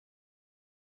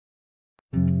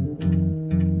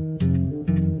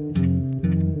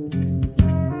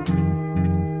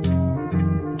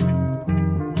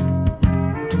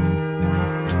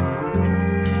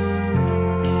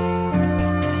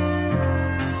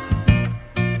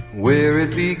where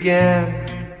it began.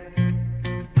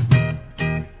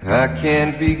 I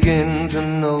can't begin to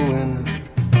knowing,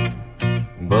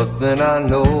 but then I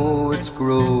know it's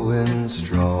growing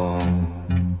strong.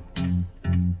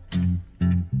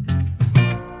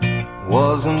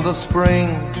 Wasn't the spring,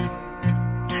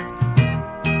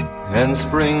 and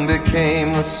spring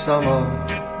became the summer.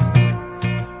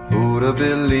 Who'd have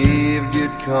believed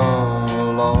you'd come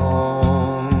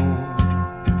along?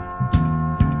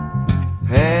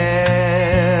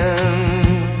 Hand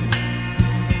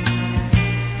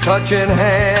touching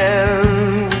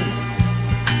hands,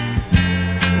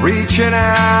 reaching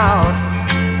out,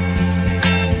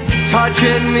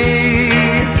 touching me,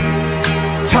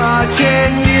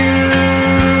 touching you.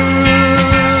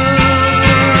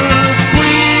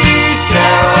 Sweet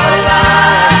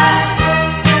Caroline,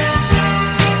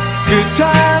 good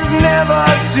times never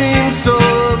seem so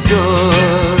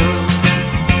good.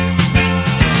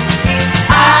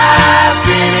 I've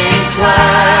been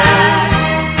inclined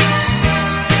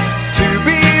to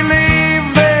believe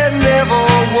there never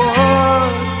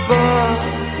was, but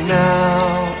now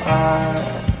I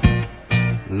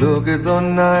look at the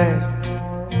night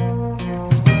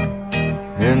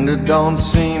and it don't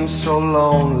seem so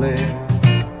lonely.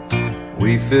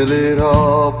 We fill it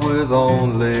up with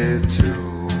only two.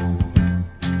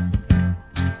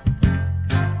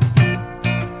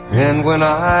 And when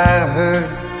I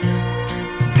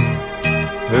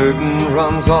hurting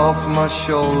runs off my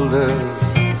shoulders,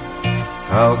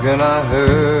 how can I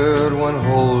hurt when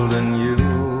holding you?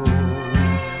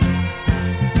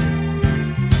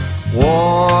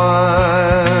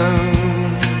 Warm,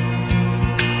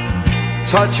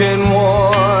 touching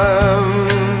warm,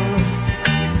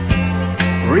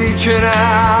 reaching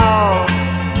out,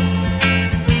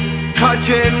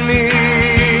 touching me,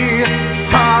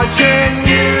 touching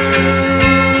you.